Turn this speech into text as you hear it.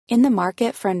In the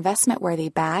market for investment-worthy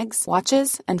bags,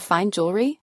 watches, and fine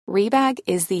jewelry, Rebag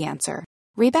is the answer.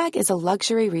 Rebag is a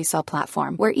luxury resale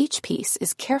platform where each piece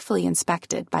is carefully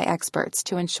inspected by experts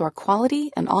to ensure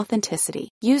quality and authenticity.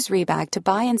 Use Rebag to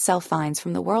buy and sell finds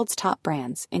from the world's top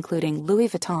brands, including Louis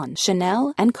Vuitton,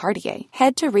 Chanel, and Cartier.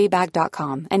 Head to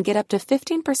Rebag.com and get up to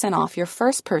 15% off your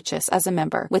first purchase as a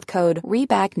member with code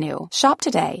REBAGNEW. Shop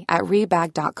today at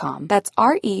Rebag.com. That's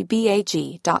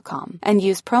REBAG.com. And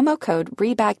use promo code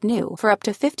REBAGNEW for up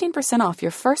to 15% off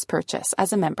your first purchase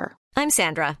as a member. I'm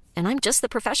Sandra, and I'm just the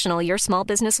professional your small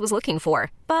business was looking for.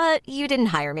 But you didn't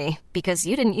hire me because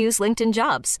you didn't use LinkedIn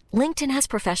Jobs. LinkedIn has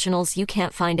professionals you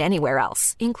can't find anywhere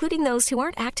else, including those who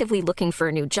aren't actively looking for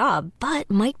a new job,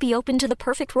 but might be open to the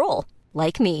perfect role,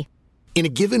 like me. In a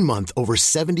given month, over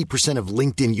 70% of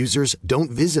LinkedIn users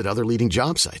don't visit other leading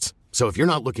job sites. So if you're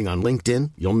not looking on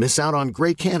LinkedIn, you'll miss out on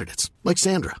great candidates, like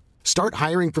Sandra. Start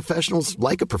hiring professionals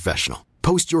like a professional.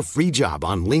 Post your free job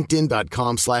on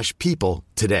linkedin.com/people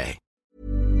today.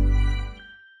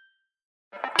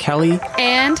 Kelly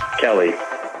and Kelly.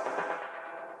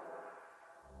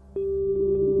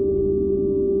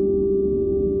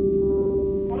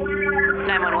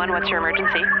 What's your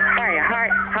emergency?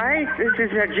 Hi. This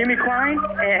is Jimmy Klein,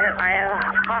 and I have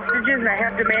hostages, and I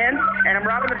have demands, and I'm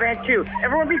robbing the bank too.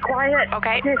 Everyone, be quiet.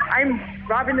 Okay. I'm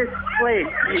robbing this place.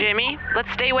 Jimmy,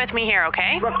 let's stay with me here,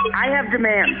 okay? Look, I have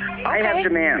demands. Okay. I have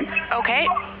demands. Okay.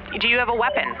 Do you have a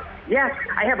weapon? Yes,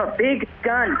 I have a big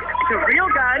gun. It's a real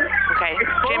gun. Okay.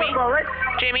 It's full Jimmy. of bullets.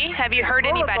 Jimmy, have you hurt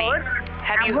anybody?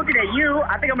 I'm looking at you.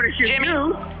 I think I'm going to shoot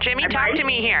you. Jimmy, talk to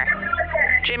me here.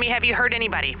 Jimmy, have you hurt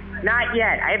anybody? Not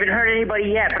yet. I haven't hurt anybody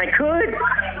yet, but I could.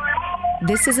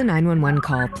 This is a 911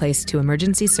 call placed to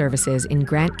emergency services in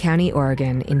Grant County,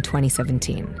 Oregon in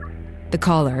 2017. The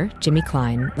caller, Jimmy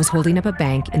Klein, was holding up a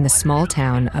bank in the small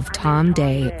town of Tom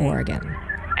Day, Oregon.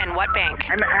 And what bank?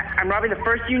 I'm robbing the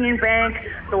First Union Bank,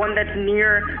 the one that's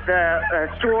near the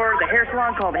store, the hair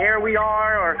salon called Hair We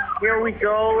Are or Here We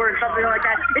Go or something like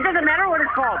that. It doesn't matter what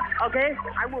it's called, okay?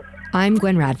 I'm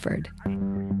Gwen Radford.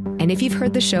 And if you've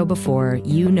heard the show before,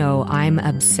 you know I'm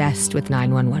obsessed with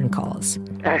 911 calls.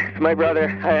 It's my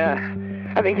brother.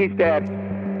 I think he's dead.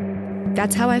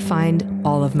 That's how I find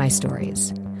all of my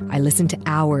stories. I listen to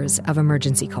hours of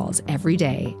emergency calls every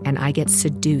day, and I get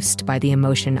seduced by the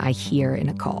emotion I hear in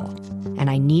a call. And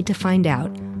I need to find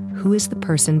out who is the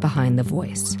person behind the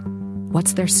voice.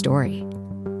 What's their story?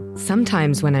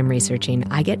 Sometimes when I'm researching,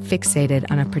 I get fixated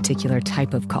on a particular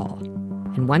type of call.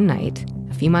 And one night,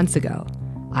 a few months ago,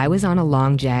 I was on a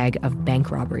long jag of bank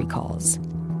robbery calls.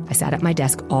 I sat at my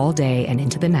desk all day and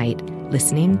into the night,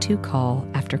 listening to call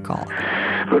after call.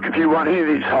 Look, if you want any of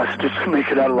these hostages to make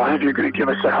it out alive, you're going to give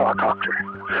us a helicopter.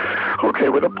 Okay,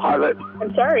 with a pilot.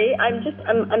 I'm sorry. I'm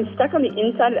stuck on the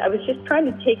inside. I was just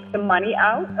trying to take the money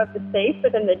out of the safe,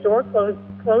 but then the door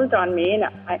closed on me, and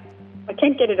I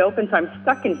can't get it open, so I'm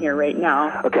stuck in here right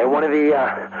now. Okay, one of the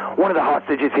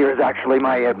hostages here is actually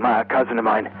my cousin of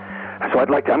mine. So I'm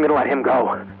going to let him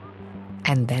go.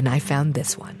 And then I found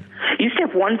this one. You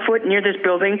step 1 foot near this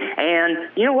building, and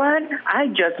you know what? I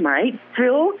just might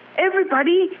fill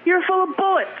everybody. You're full of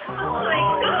bullets.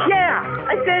 Yeah,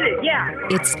 I said it, yeah.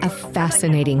 It's a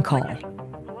fascinating call.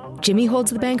 Jimmy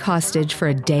holds the bank hostage for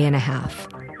a day and a half.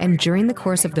 And during the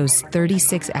course of those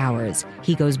 36 hours,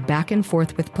 he goes back and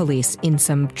forth with police in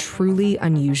some truly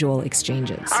unusual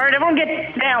exchanges. All right, everyone get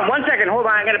down. 1 second. Hold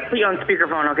on. I got to put you on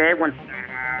speakerphone, okay?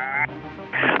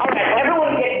 All right,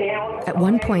 everyone get down. At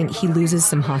one point, he loses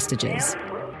some hostages.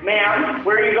 Ma'am,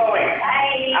 where are you going?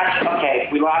 Okay,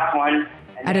 we lost one.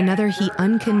 At another, he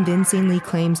unconvincingly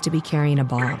claims to be carrying a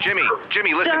bomb. Jimmy,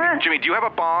 listen. Jimmy, do you have a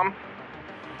bomb?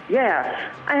 Yes,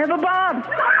 I have a bomb.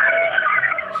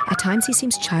 At times, he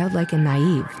seems childlike and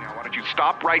naive. Now, why don't you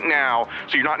stop right now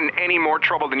so you're not in any more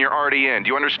trouble than you're already in? Do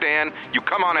you understand? You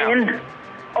come on out.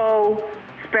 N-O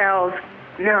spells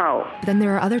no. But then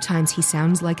there are other times he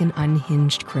sounds like an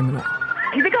unhinged criminal.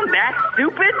 You think I'm that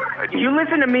stupid? You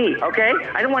listen to me, okay?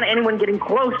 I don't want anyone getting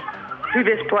close to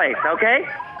this place, okay?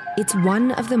 It's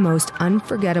one of the most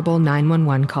unforgettable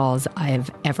 911 calls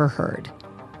I've ever heard.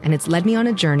 And it's led me on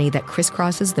a journey that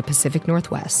crisscrosses the Pacific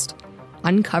Northwest,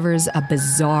 uncovers a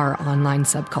bizarre online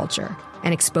subculture,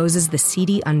 and exposes the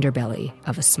seedy underbelly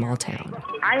of a small town.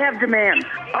 I have demands.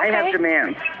 Okay. I have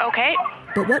demands. Okay.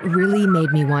 But what really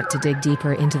made me want to dig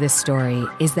deeper into this story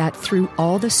is that through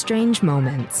all the strange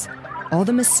moments, all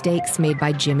the mistakes made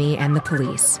by Jimmy and the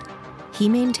police, he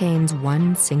maintains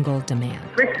one single demand.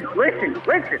 Listen.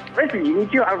 You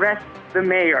need to arrest the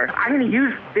mayor. I'm going to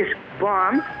use this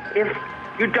bomb if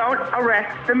You don't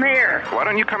arrest the mayor. Why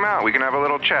don't you come out? We can have a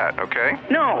little chat, okay?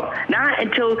 No, not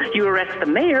until you arrest the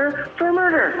mayor for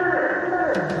murder.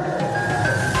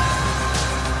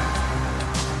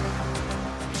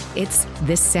 It's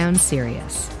This Sounds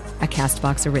Serious, a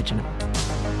CastBox original.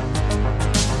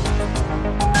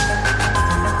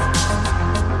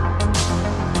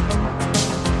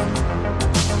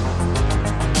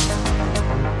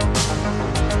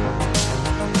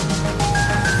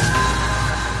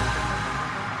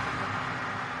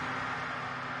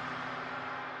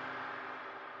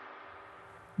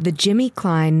 The Jimmy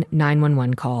Klein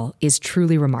 911 call is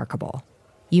truly remarkable.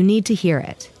 You need to hear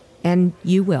it, and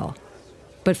you will.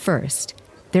 But first,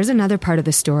 there's another part of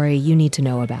the story you need to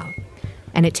know about,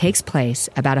 and it takes place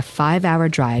about a 5-hour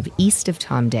drive east of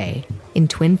Tom Day in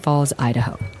Twin Falls,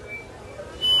 Idaho.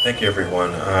 Thank you, everyone.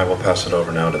 I will pass it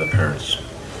over now to the parents.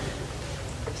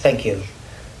 Thank you.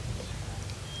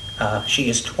 She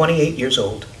is 28 years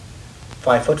old,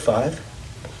 5'5",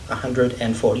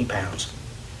 140 pounds.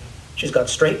 She's got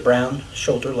straight brown,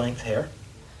 shoulder-length hair.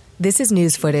 This is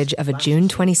news footage of a June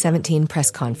 2017 press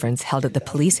conference held at the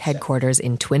police headquarters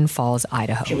in Twin Falls,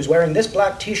 Idaho. She was wearing this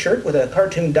black t-shirt with a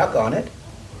cartoon duck on it.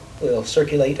 We'll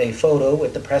circulate a photo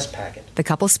with the press packet. The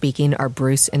couple speaking are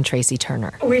Bruce and Tracy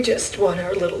Turner. We just want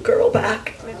our little girl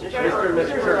back.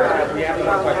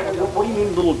 Mr. What do you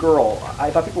mean, little girl?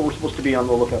 I thought people were supposed to be on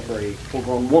the lookout for a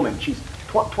full-grown woman. She's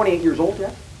 28 years old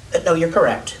yet? No, you're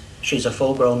correct. She's a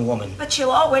full-grown woman. But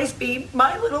she'll always be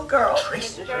my little girl.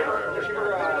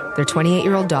 Their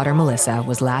 28-year-old daughter, Melissa,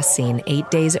 was last seen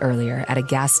 8 days earlier at a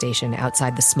gas station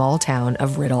outside the small town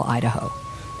of Riddle, Idaho.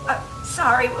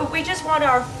 Sorry, we just want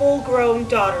our full-grown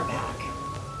daughter back.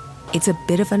 It's a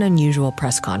bit of an unusual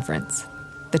press conference.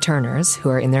 The Turners, who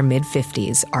are in their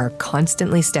mid-50s, are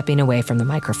constantly stepping away from the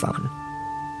microphone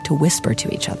to whisper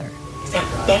to each other. Is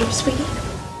that better, sweetie?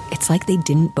 It's like they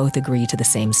didn't both agree to the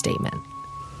same statement.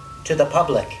 To the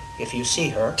public, if you see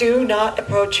her... Do not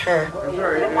approach her.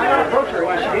 Why not approach her?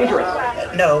 Why is she dangerous?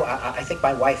 No, I think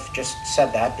my wife just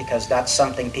said that because that's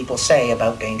something people say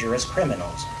about dangerous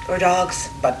criminals. Or dogs.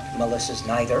 But Melissa's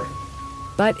neither.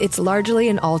 But it's largely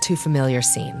an all-too-familiar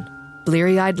scene.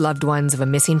 Bleary-eyed loved ones of a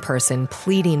missing person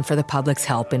pleading for the public's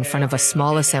help in front of a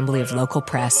small assembly of local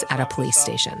press at a police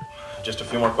station. Just a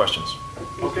few more questions.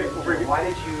 Okay,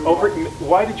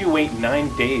 why did you wait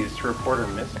 9 days to report her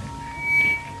missing?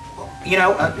 You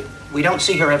know, we don't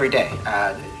see her every day.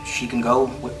 She can go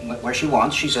where she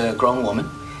wants. She's a grown woman.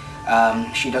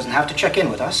 She doesn't have to check in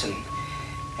with us,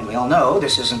 and we all know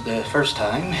this isn't the first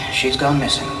time she's gone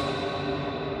missing.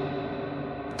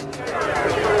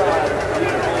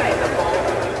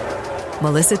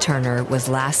 Melissa Turner was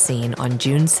last seen on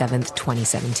June 7th,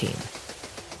 2017.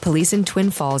 Police in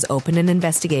Twin Falls opened an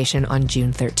investigation on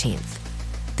June 13th.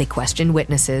 They questioned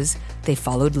witnesses, they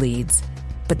followed leads,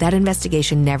 but that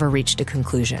investigation never reached a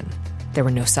conclusion. There were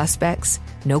no suspects,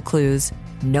 no clues,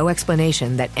 no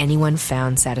explanation that anyone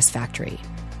found satisfactory.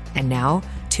 And now,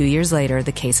 2 years later,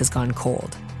 the case has gone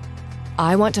cold.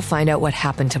 I want to find out what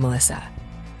happened to Melissa,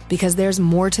 because there's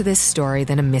more to this story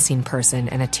than a missing person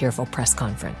and a tearful press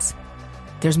conference.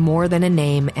 There's more than a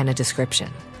name and a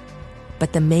description.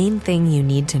 But the main thing you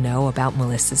need to know about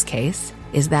Melissa's case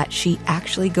is that she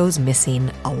actually goes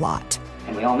missing a lot.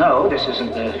 And we all know this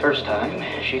isn't the first time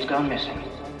she's gone missing.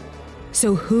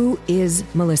 So who is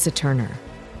Melissa Turner?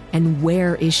 And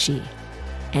where is she?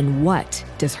 And what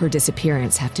does her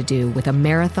disappearance have to do with a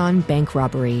marathon bank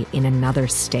robbery in another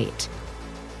state?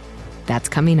 That's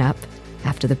coming up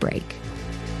after the break.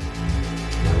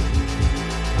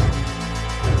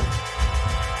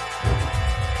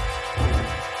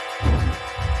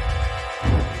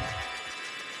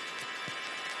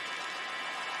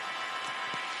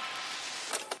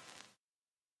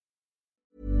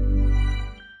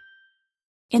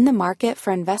 In the market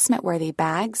for investment-worthy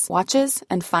bags, watches,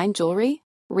 and fine jewelry,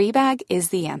 Rebag is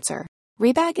the answer.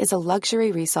 Rebag is a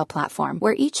luxury resale platform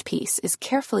where each piece is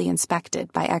carefully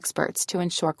inspected by experts to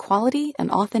ensure quality and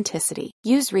authenticity.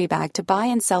 Use Rebag to buy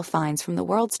and sell finds from the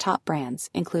world's top brands,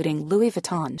 including Louis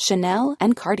Vuitton, Chanel,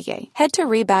 and Cartier. Head to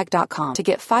Rebag.com to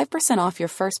get 5% off your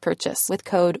first purchase with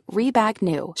code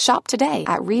REBAGNEW. Shop today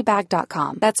at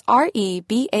Rebag.com. That's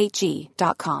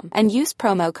REBAG.com. And use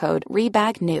promo code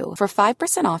REBAGNEW for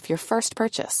 5% off your first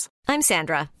purchase. I'm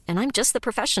Sandra, and I'm just the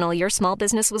professional your small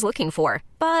business was looking for.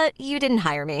 But you didn't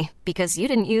hire me because you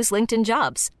didn't use LinkedIn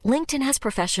Jobs. LinkedIn has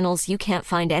professionals you can't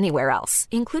find anywhere else,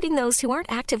 including those who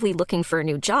aren't actively looking for a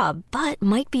new job, but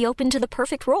might be open to the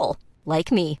perfect role,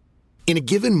 like me. In a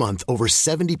given month, over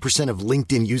 70% of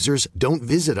LinkedIn users don't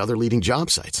visit other leading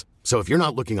job sites. So if you're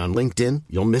not looking on LinkedIn,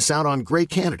 you'll miss out on great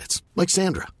candidates like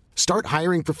Sandra. Start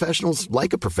hiring professionals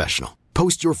like a professional.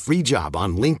 Post your free job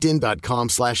on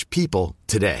linkedin.com/people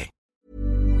today.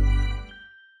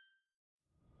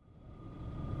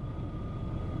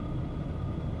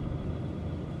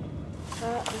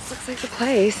 This looks like the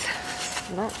place.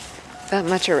 Not that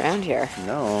much around here.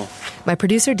 No. My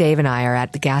producer Dave and I are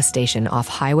at the gas station off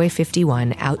Highway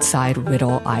 51 outside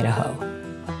Riddle, Idaho.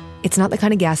 It's not the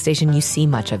kind of gas station you see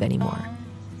much of anymore.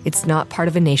 It's not part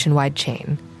of a nationwide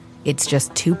chain. It's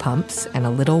just 2 pumps and a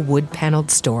little wood-paneled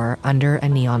store under a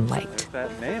neon light. What's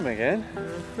that name again?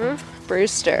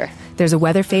 Brewster. There's a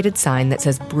weather-faded sign that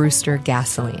says Brewster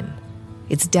Gasoline.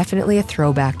 It's definitely a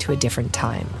throwback to a different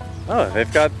time. Oh,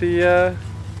 they've got the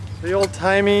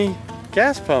old-timey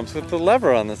gas pumps with the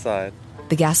lever on the side.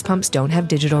 The gas pumps don't have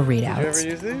digital readouts. Did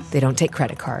you ever use these? They don't take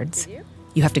credit cards.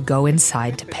 You have to go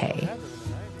inside to pay.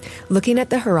 Looking at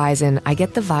the horizon, I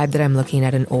get the vibe that I'm looking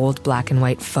at an old black and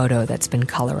white photo that's been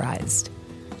colorized.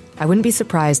 I wouldn't be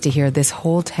surprised to hear this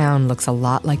whole town looks a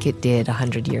lot like it did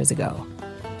 100 years ago.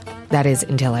 That is,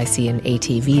 until I see an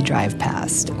ATV drive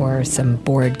past, or some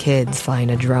bored kids flying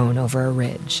a drone over a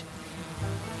ridge.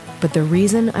 But the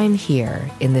reason I'm here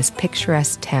in this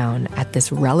picturesque town at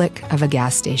this relic of a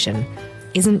gas station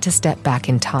isn't to step back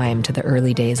in time to the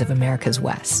early days of America's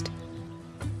West.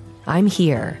 I'm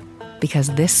here because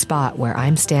this spot where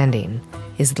I'm standing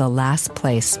is the last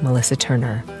place Melissa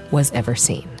Turner was ever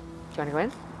seen. Do you want to go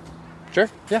in? Sure,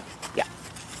 yeah. Yeah.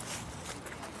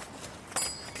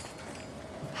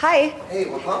 Hi. Hey,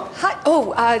 what pump? Hi.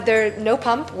 Oh, there's no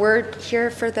pump. We're here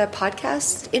for the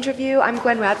podcast interview. I'm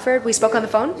Gwen Radford. We spoke on the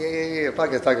phone. Yeah.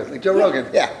 Podcast. Like Joe Rogan.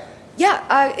 Yeah.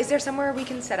 Yeah. Is there somewhere we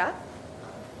can set up?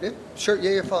 Yeah, sure.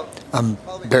 Yeah, phone. I'm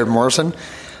Baird Morrison.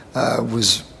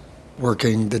 Was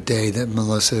working the day that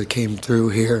Melissa came through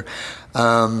here.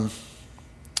 I'd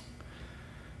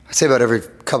say about every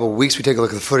couple of weeks we take a look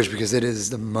at the footage because it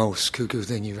is the most cuckoo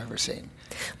thing you've ever seen.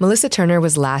 Melissa Turner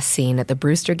was last seen at the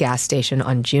Brewster gas station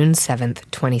on June 7th,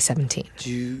 2017. Do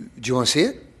you want to see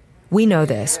it? We know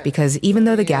this because even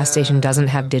though the gas station doesn't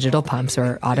have digital pumps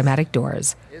or automatic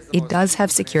doors, it does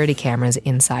have security cameras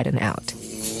inside and out.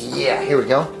 Yeah, here we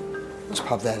go. Let's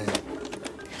pop that in.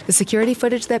 The security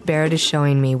footage that Baird is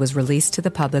showing me was released to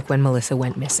the public when Melissa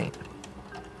went missing.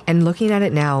 And looking at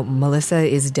it now, Melissa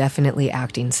is definitely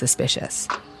acting suspicious.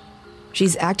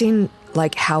 She's acting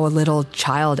like how a little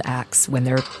child acts when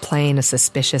they're playing a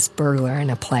suspicious burglar in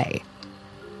a play.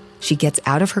 She gets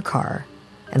out of her car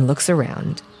and looks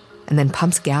around and then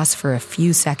pumps gas for a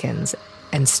few seconds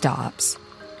and stops.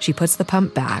 She puts the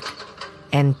pump back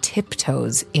and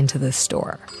tiptoes into the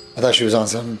store. I thought she was on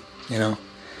something,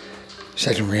 She's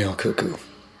acting real cuckoo.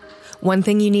 One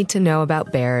thing you need to know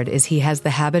about Baird is he has the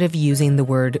habit of using the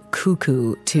word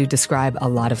cuckoo to describe a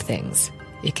lot of things.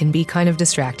 It can be kind of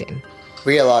distracting.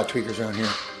 We get a lot of tweakers around here,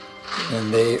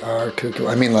 and they are cuckoo.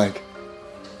 I mean, like,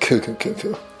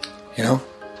 cuckoo,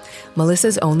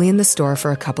 Melissa's only in the store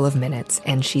for a couple of minutes,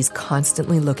 and she's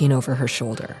constantly looking over her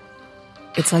shoulder.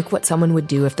 It's like what someone would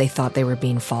do if they thought they were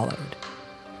being followed.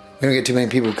 We don't get too many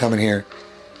people who come in here,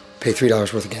 pay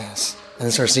 $3 worth of gas, and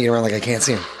then start sneaking around like I can't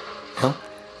see them.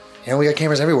 We got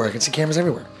cameras everywhere. I can see cameras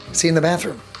everywhere. I can see in the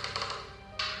bathroom.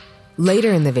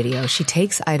 Later in the video, she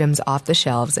takes items off the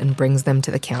shelves and brings them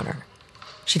to the counter.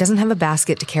 She doesn't have a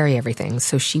basket to carry everything,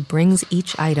 so she brings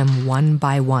each item one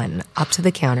by one up to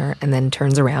the counter and then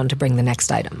turns around to bring the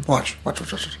next item. Watch.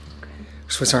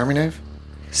 Swiss Army knife,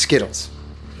 Skittles,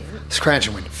 scratch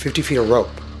and win, 50 feet of rope.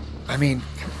 I mean,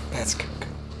 that's good.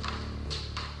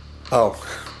 Oh,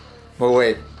 well,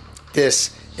 wait.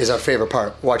 This is our favorite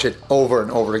part. Watch it over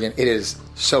and over again. It is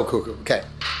so cuckoo. Okay,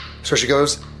 so she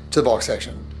goes to the bulk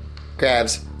section,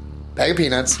 grabs a bag of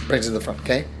peanuts, brings it to the front,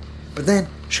 okay? But then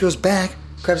she goes back,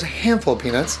 grabs a handful of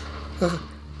peanuts,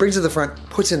 brings it to the front,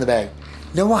 puts it in the bag.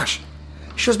 Now watch.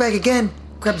 She goes back again,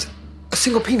 grabs a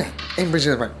single peanut, and brings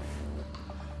it to the front.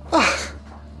 Oh,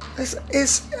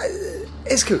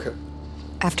 it's cuckoo.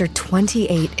 After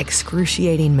 28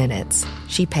 excruciating minutes,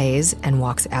 she pays and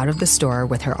walks out of the store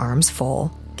with her arms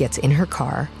full, gets in her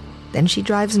car, then she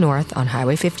drives north on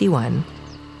Highway 51,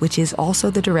 which is also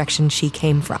the direction she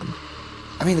came from.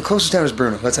 I mean, the closest town is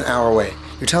Bruno. That's an hour away.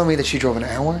 You're telling me that she drove an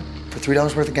hour for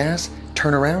 $3 worth of gas?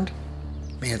 Turn around?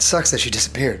 Man, it sucks that she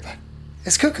disappeared, but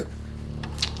it's cuckoo.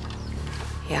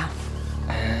 Yeah.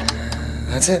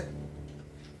 That's it.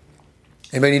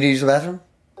 Anybody need to use the bathroom?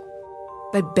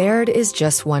 But Baird is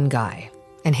just one guy,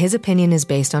 and his opinion is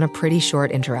based on a pretty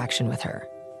short interaction with her.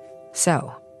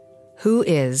 So, who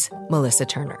is Melissa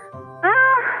Turner?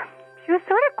 She was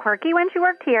sort of quirky when she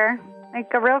worked here.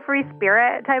 Like a real free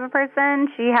spirit type of person.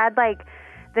 She had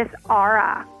this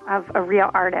aura of a real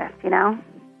artist,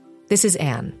 This is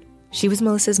Anne. She was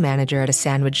Melissa's manager at a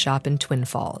sandwich shop in Twin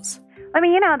Falls. I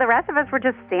mean, the rest of us were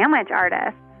just sandwich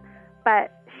artists.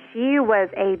 But she was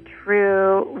a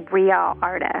true, real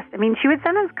artist. I mean, she would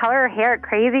sometimes color her hair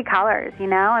crazy colors,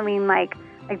 I mean, like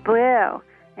blue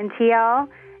and teal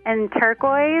and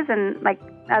turquoise and like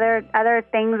other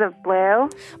things of blue.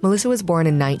 Melissa was born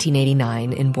in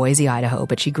 1989 in Boise, Idaho,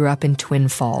 but she grew up in Twin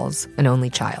Falls, an only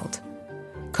child.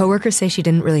 Coworkers say she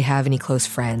didn't really have any close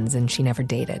friends and she never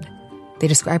dated. They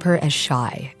describe her as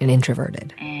shy and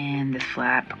introverted. And the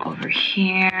flap over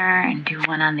here, and do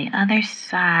one on the other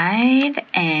side,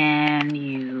 and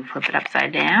you flip it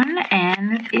upside down,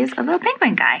 and this is a little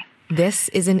penguin guy. This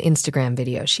is an Instagram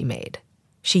video she made.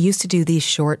 She used to do these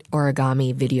short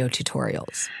origami video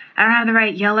tutorials. I don't have the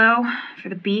right yellow for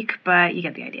the beak, but you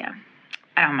get the idea.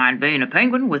 I don't mind being a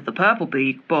penguin with the purple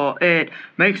beak, but it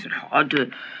makes it hard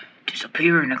to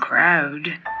disappear in a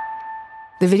crowd.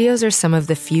 The videos are some of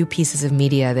the few pieces of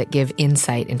media that give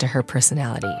insight into her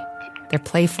personality. They're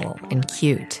playful and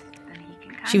cute.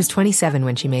 She was 27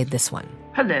 when she made this one.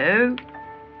 Hello.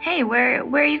 Hey, where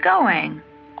are you going?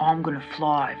 I'm gonna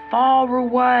fly far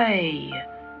away.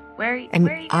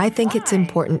 I think it's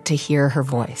important to hear her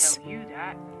voice.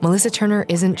 Melissa Turner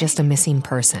isn't just a missing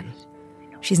person.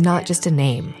 She's not just a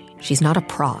name. She's not a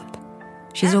prop.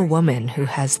 She's a woman who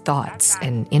has thoughts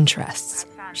and interests.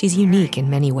 She's unique in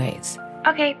many ways.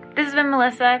 Okay, this has been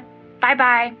Melissa.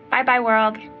 Bye-bye. Bye-bye,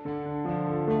 world.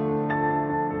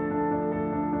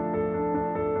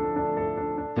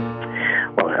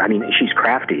 Well, I mean, she's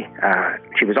crafty.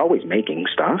 She was always making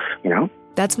stuff,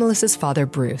 That's Melissa's father,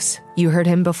 Bruce. You heard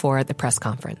him before at the press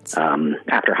conference.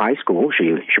 After high school,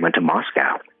 she went to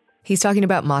Moscow. He's talking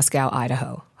about Moscow,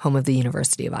 Idaho, home of the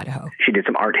University of Idaho. She did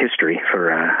some art history for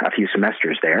a few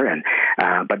semesters there,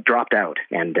 but dropped out,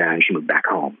 and she moved back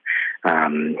home.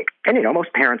 And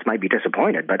most parents might be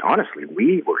disappointed, but honestly,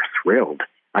 we were thrilled.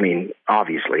 I mean,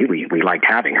 obviously, we liked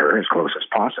having her as close as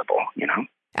possible,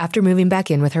 After moving back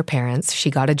in with her parents,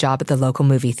 she got a job at the local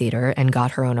movie theater and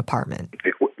got her own apartment.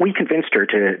 We convinced her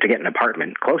to get an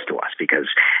apartment close to us because,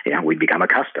 we'd become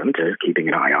accustomed to keeping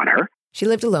an eye on her. She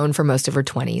lived alone for most of her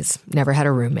 20s, never had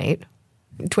a roommate.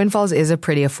 Twin Falls is a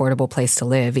pretty affordable place to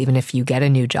live, even if you get a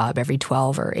new job every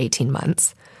 12 or 18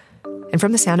 months. And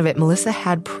from the sound of it, Melissa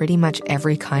had pretty much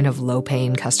every kind of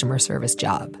low-paying customer service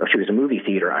job. She was a movie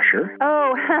theater usher.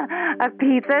 Oh, a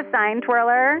pizza sign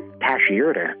twirler.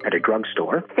 Cashier at a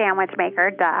drugstore. Sandwich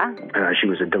maker, duh. She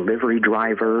was a delivery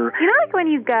driver. Like when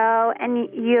you go and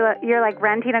you're like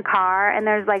renting a car and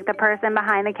there's like the person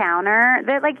behind the counter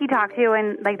that like you talk to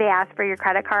and like they ask for your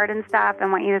credit card and stuff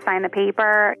and want you to sign the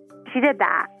paper. She did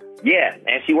that. Yeah,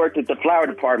 and she worked at the flower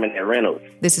department at Reynolds.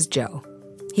 This is Joe.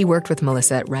 He worked with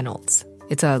Melissa at Reynolds.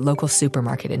 It's a local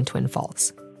supermarket in Twin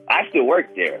Falls. I still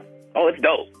work there. Oh, it's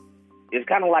dope. It's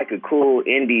kind of like a cool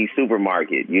indie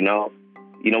supermarket,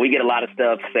 we get a lot of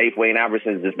stuff Safeway and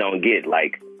Albertsons just don't get,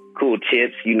 like cool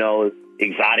chips,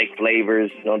 exotic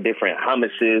flavors, different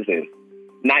hummuses and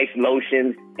nice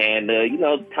lotions and,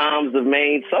 Tom's of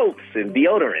Maine soaps and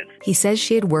deodorants. He says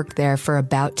she had worked there for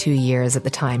about 2 years at the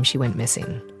time she went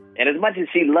missing. And as much as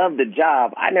she loved the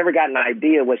job, I never got an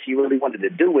idea what she really wanted to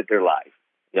do with her life.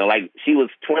 She was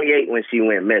 28 when she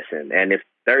went missing. And if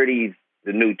 30's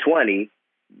the new 20,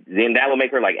 then that would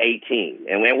make her like 18.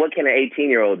 And what can an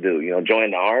 18-year-old do?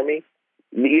 Join the army?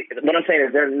 What I'm saying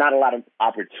is there are not a lot of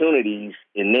opportunities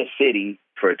in this city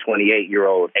for a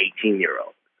 28-year-old,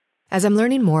 18-year-old. As I'm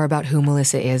learning more about who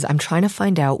Melissa is, I'm trying to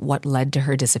find out what led to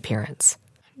her disappearance.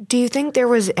 Do you think there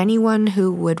was anyone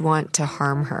who would want to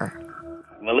harm her?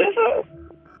 Melissa?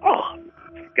 Oh,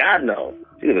 God, no.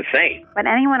 She was a saint. Would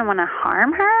anyone want to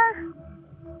harm her?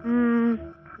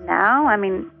 No. I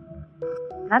mean,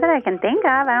 not that I can think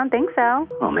of. I don't think so.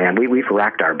 Oh, man, we've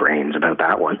racked our brains about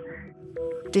that one.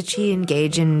 Did she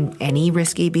engage in any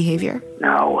risky behavior?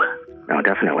 No,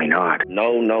 definitely not.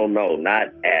 No, not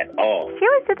at all. She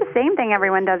always did the same thing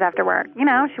everyone does after work.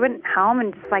 She went home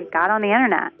and just, got on the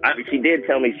internet. She did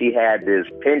tell me she had this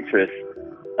Pinterest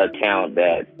account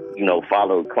that,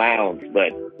 followed clowns,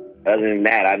 but other than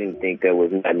that, I didn't think there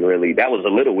was nothing really. That was a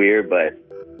little weird, but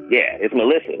yeah, it's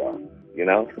Melissa, though,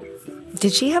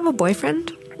 Did she have a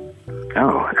boyfriend?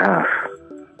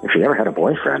 If she ever had a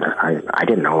boyfriend, I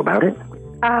didn't know about it.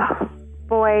 Oh,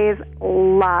 boys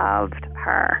loved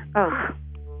her. Oh.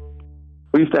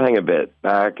 We used to hang a bit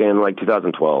back in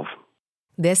 2012.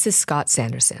 This is Scott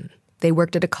Sanderson. They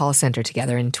worked at a call center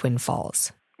together in Twin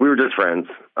Falls. We were just friends.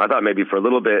 I thought maybe for a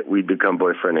little bit we'd become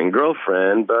boyfriend and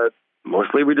girlfriend, but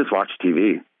mostly we just watched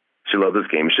TV. She loved this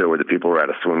game show where the people were at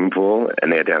a swimming pool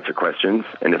and they had to answer questions,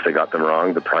 and if they got them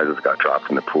wrong, the prizes got dropped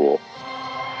in the pool.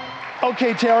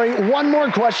 Okay, Terry, one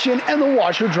more question and the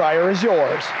washer dryer is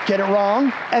yours. Get it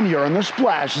wrong and you're in the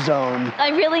splash zone. I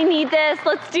really need this.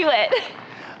 Let's do it.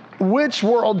 Which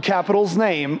world capital's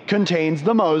name contains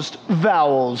the most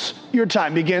vowels? Your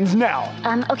time begins now.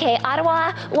 Okay,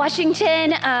 Ottawa,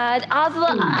 Washington,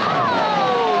 Oslo.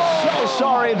 Oh, so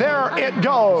sorry. There it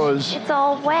goes. It's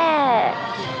all wet.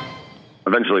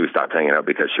 Eventually we stopped hanging out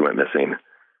because she went missing.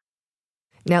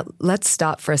 Now, let's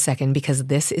stop for a second because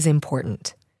this is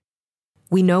important.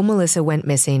 We know Melissa went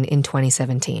missing in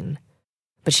 2017,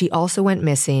 but she also went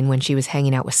missing when she was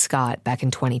hanging out with Scott back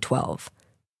in 2012.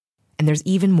 And there's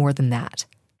even more than that.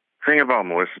 The thing about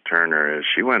Melissa Turner is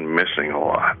she went missing a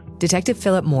lot. Detective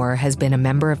Philip Moore has been a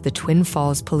member of the Twin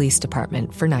Falls Police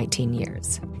Department for 19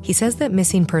 years. He says that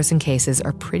missing person cases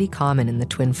are pretty common in the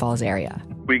Twin Falls area.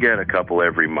 We get a couple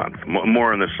every month,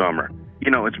 more in the summer.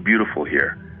 You know, it's beautiful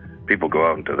here. People go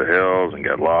out into the hills and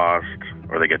get lost,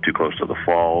 or they get too close to the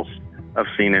falls. I've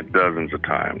seen it dozens of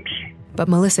times. But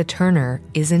Melissa Turner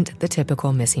isn't the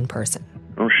typical missing person.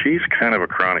 Well, she's kind of a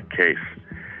chronic case.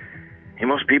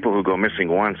 Most people who go missing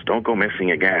once don't go missing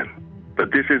again.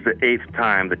 But this is the 8th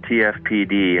time the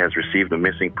TFPD has received a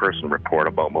missing person report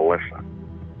about Melissa.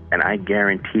 And I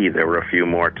guarantee there were a few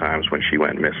more times when she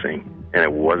went missing, and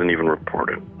it wasn't even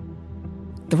reported.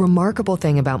 The remarkable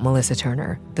thing about Melissa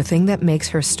Turner, the thing that makes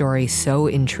her story so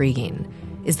intriguing,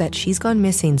 is that she's gone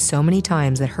missing so many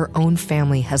times that her own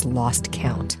family has lost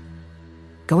count.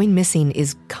 Going missing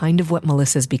is kind of what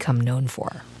Melissa's become known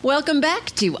for. Welcome back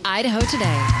to Idaho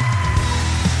Today.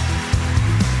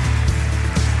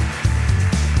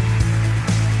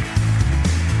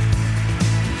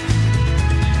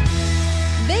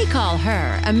 They call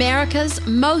her America's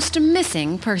most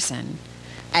missing person.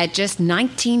 At just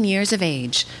 19 years of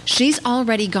age, she's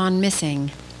already gone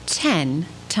missing 10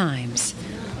 times.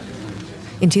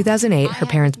 In 2008, her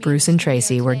parents Bruce and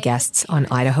Tracy were guests on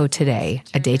Idaho Today,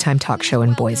 a daytime talk show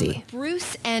in Boise.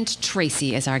 Bruce and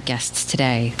Tracy as our guests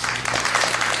today.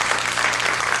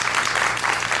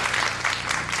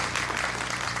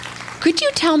 Could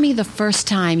you tell me the first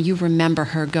time you remember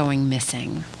her going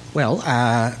missing? Well,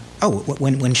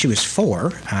 when she was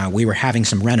 4, we were having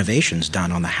some renovations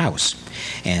done on the house,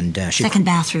 and second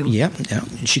bathroom. Yep,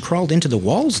 she crawled into the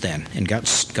walls then and got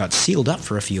sealed up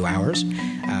for a few hours.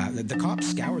 The cops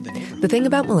scoured the neighborhood. The thing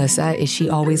about Melissa is she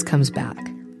always comes back.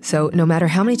 So no matter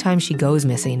how many times she goes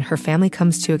missing, her family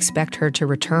comes to expect her to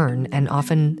return, and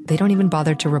often they don't even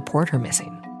bother to report her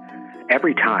missing.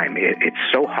 Every time, it's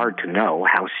so hard to know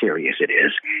how serious it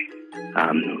is.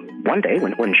 One day,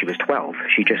 when she was 12,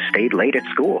 she just stayed late at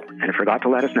school and forgot to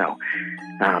let us know.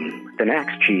 The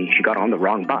next, she got on the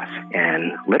wrong bus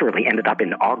and literally ended up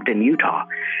in Ogden, Utah.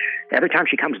 Every time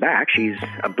she comes back, she's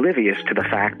oblivious to the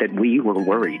fact that we were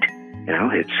worried. You know,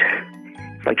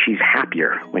 it's like she's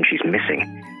happier when she's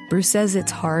missing. Bruce says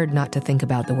it's hard not to think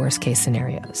about the worst-case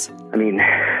scenarios. I mean,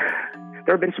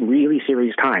 there have been some really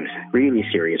serious times, really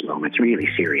serious moments, really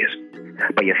serious.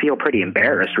 But you feel pretty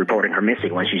embarrassed reporting her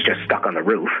missing when she's just stuck on the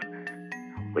roof,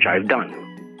 which I've done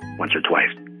once or twice.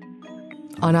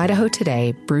 On Idaho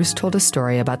Today, Bruce told a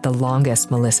story about the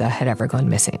longest Melissa had ever gone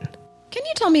missing. Can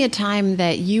you tell me a time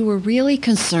that you were really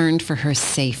concerned for her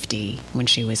safety when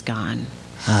she was gone?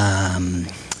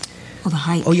 Oh, the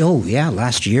hike. Oh, yeah,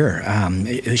 last year.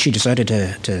 She decided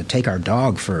to take our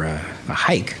dog for a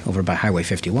hike over by Highway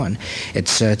 51.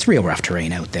 It's real rough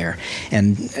terrain out there.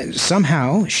 And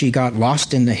somehow she got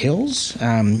lost in the hills.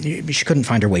 She couldn't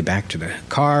find her way back to the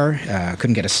car,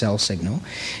 couldn't get a cell signal.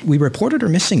 We reported her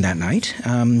missing that night.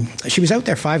 She was out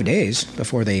there 5 days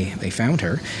before they found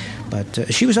her.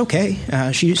 But she was okay.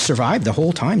 She survived the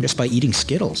whole time just by eating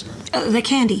Skittles. The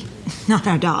candy, not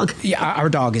our dog. Yeah, our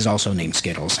dog is also named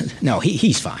Skittles. No,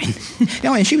 he's fine.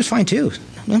 No, and she was fine too.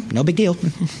 No big deal.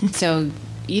 So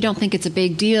you don't think it's a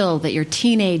big deal that your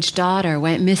teenage daughter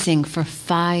went missing for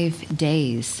 5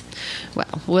 days?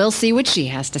 Well, we'll see what she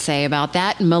has to say about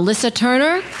that. Melissa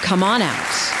Turner, come on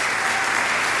out.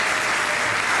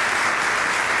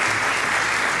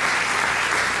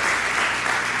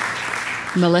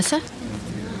 Melissa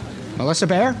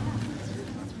Bear?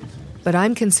 But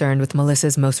I'm concerned with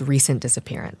Melissa's most recent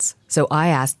disappearance, so I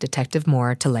asked Detective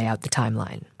Moore to lay out the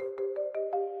timeline.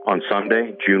 On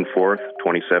Sunday, June 4th,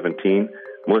 2017,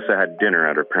 Melissa had dinner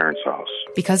at her parents' house.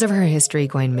 Because of her history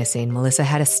going missing, Melissa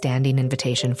had a standing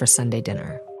invitation for Sunday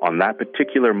dinner. On that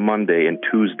particular Monday and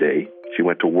Tuesday, she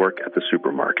went to work at the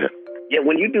supermarket. Yeah,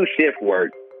 when you do shift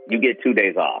work, you get 2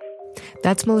 days off.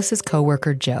 That's Melissa's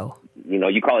coworker, Joe. You know,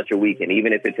 you call it your weekend,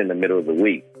 even if it's in the middle of the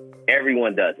week.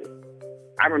 Everyone does it.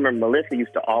 I remember Melissa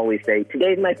used to always say,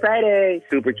 "Today's my Friday."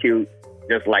 Super cute,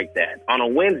 just like that. On a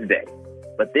Wednesday,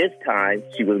 But this time,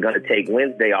 she was going to take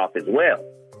Wednesday off as well.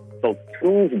 So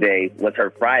Tuesday was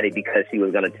her Friday because she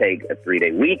was going to take a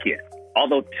 3-day weekend.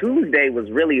 Although Tuesday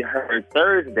was really her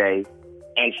Thursday,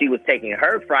 and she was taking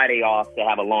her Friday off to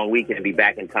have a long weekend and be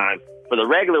back in time for the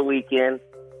regular weekend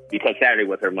because Saturday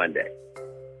was her Monday.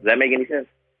 Does that make any sense?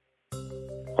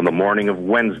 On the morning of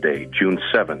Wednesday, June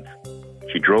 7th,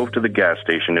 she drove to the gas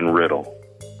station in Riddle.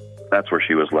 That's where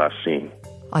she was last seen.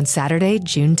 On Saturday,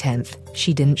 June 10th,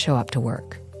 she didn't show up to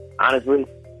work. Honestly,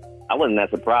 I wasn't that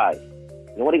surprised.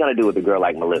 You know, what are you going to do with a girl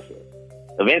like Melissa?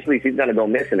 Eventually, she's going to go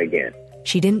missing again.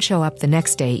 She didn't show up the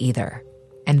next day either.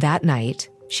 And that night,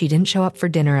 she didn't show up for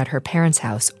dinner at her parents'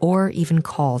 house or even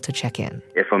call to check in.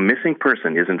 If a missing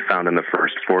person isn't found in the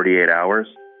first 48 hours,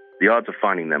 the odds of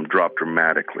finding them drop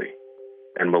dramatically.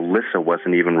 And Melissa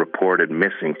wasn't even reported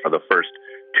missing for the first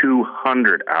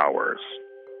 200 hours.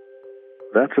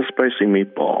 That's a spicy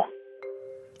meatball.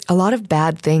 A lot of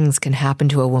bad things can happen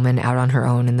to a woman out on her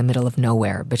own in the middle of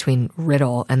nowhere between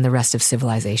Riddle and the rest of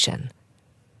civilization.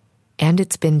 And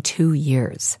it's been 2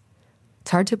 years.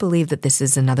 It's hard to believe that this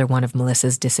is another one of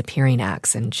Melissa's disappearing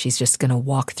acts and she's just going to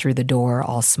walk through the door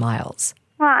all smiles.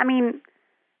 Well, I mean,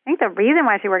 I think the reason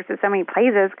why she works at so many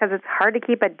places is because it's hard to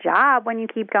keep a job when you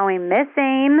keep going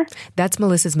missing. That's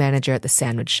Melissa's manager at the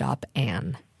sandwich shop,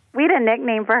 Anne. We had a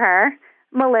nickname for her,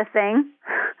 Melissing.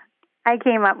 I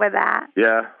came up with that.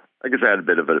 Yeah, I guess I had a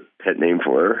bit of a pet name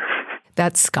for her.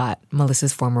 That's Scott,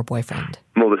 Melissa's former boyfriend.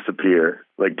 Melissa Peer.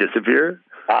 Like disappear?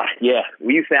 Yeah.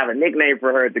 We used to have a nickname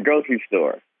for her at the grocery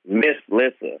store, Miss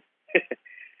Lissa.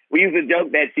 We used to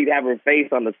joke that she'd have her face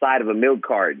on the side of a milk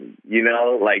carton, you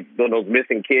know, like one of those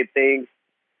missing kid things.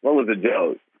 What was the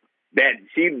joke? That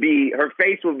her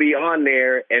face would be on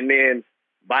there, and then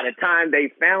by the time they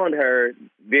found her,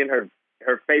 then her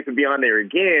face would be on there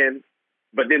again,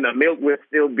 but then the milk would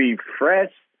still be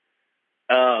fresh.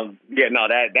 That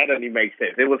doesn't even make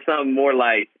sense. It was something more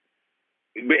like,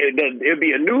 it'd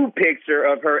be a new picture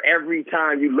of her every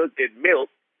time you looked at milk.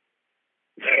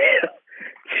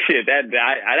 Shit,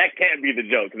 that can't be the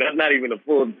joke. That's not even a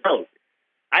full joke.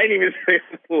 I didn't even say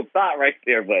a full thought right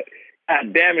there, but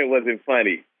god damn, it wasn't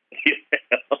funny.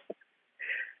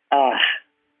 I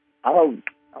hope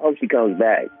she comes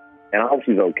back, and I hope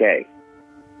she's okay.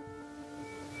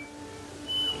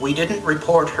 We didn't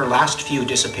report her last few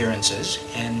disappearances,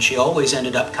 and she always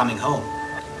ended up coming home.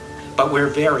 But we're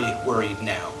very worried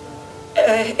now.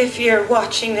 If you're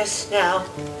watching this now,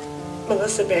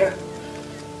 Melissa Bear,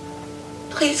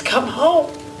 please come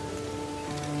home.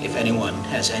 If anyone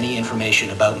has any information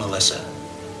about Melissa,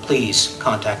 please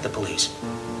contact the police.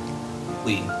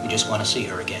 We just want to see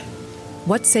her again.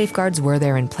 What safeguards were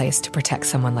there in place to protect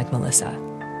someone like Melissa?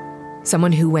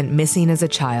 Someone who went missing as a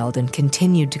child and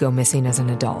continued to go missing as an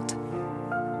adult.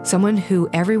 Someone who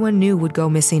everyone knew would go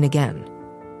missing again.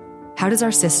 How does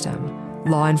our system,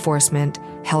 law enforcement,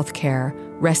 healthcare,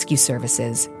 rescue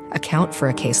services, account for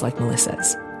a case like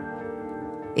Melissa's?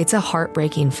 It's a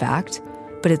heartbreaking fact,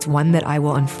 but it's one that I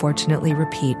will unfortunately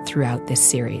repeat throughout this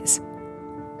series.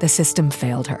 The system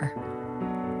failed her.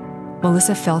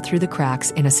 Melissa fell through the cracks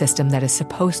in a system that is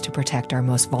supposed to protect our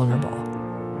most vulnerable.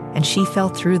 And she fell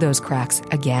through those cracks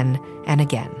again and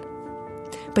again.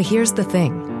 But here's the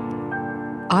thing.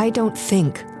 I don't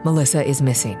think Melissa is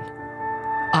missing.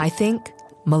 I think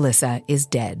Melissa is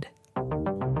dead.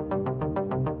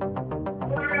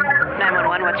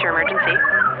 911, what's your emergency?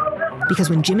 Because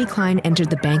when Jimmy Klein entered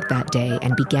the bank that day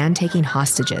and began taking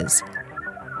hostages,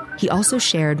 he also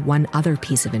shared one other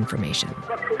piece of information.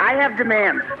 I have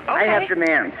demands. Okay. I have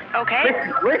demands. Okay.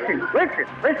 Listen.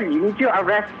 You need to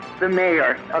arrest the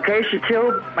mayor, okay? She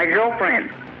killed my girlfriend.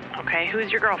 Okay,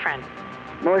 who's your girlfriend?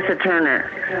 Melissa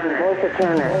Turner.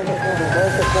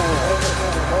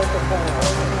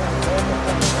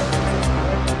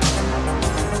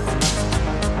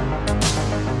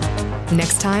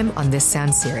 Next time on This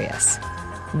Sounds Serious.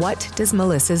 What does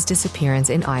Melissa's disappearance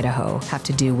in Idaho have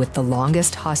to do with the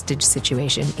longest hostage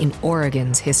situation in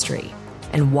Oregon's history?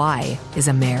 And why is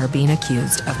a mayor being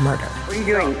accused of murder? What are you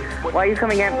doing? Why are you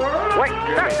coming in? Wait,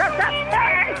 stop!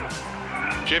 Hey!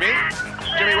 Jimmy,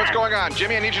 what's going on?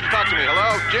 Jimmy, I need you to talk to me.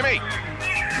 Hello?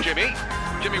 Jimmy,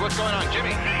 what's going on?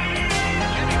 Jimmy.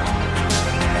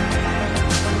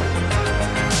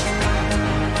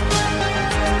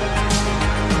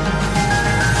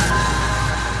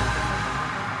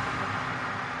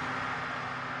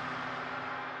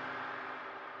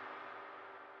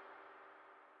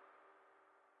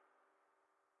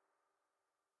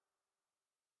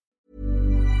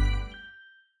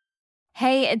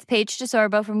 Hey, it's Paige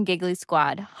DeSorbo from Giggly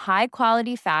Squad. High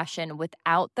quality fashion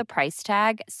without the price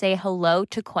tag. Say hello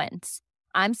to Quince.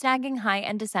 I'm snagging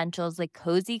high-end essentials like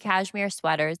cozy cashmere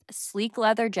sweaters, sleek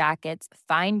leather jackets,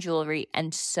 fine jewelry,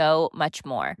 and so much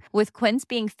more. With Quince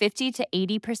being 50 to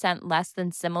 80% less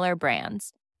than similar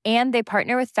brands. And they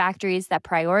partner with factories that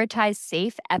prioritize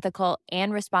safe, ethical,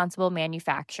 and responsible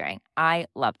manufacturing. I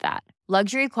love that.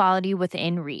 Luxury quality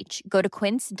within reach. Go to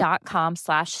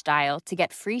quince.com/style to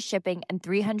get free shipping and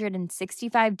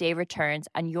 365-day returns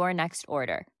on your next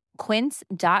order.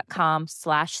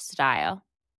 Quince.com/style.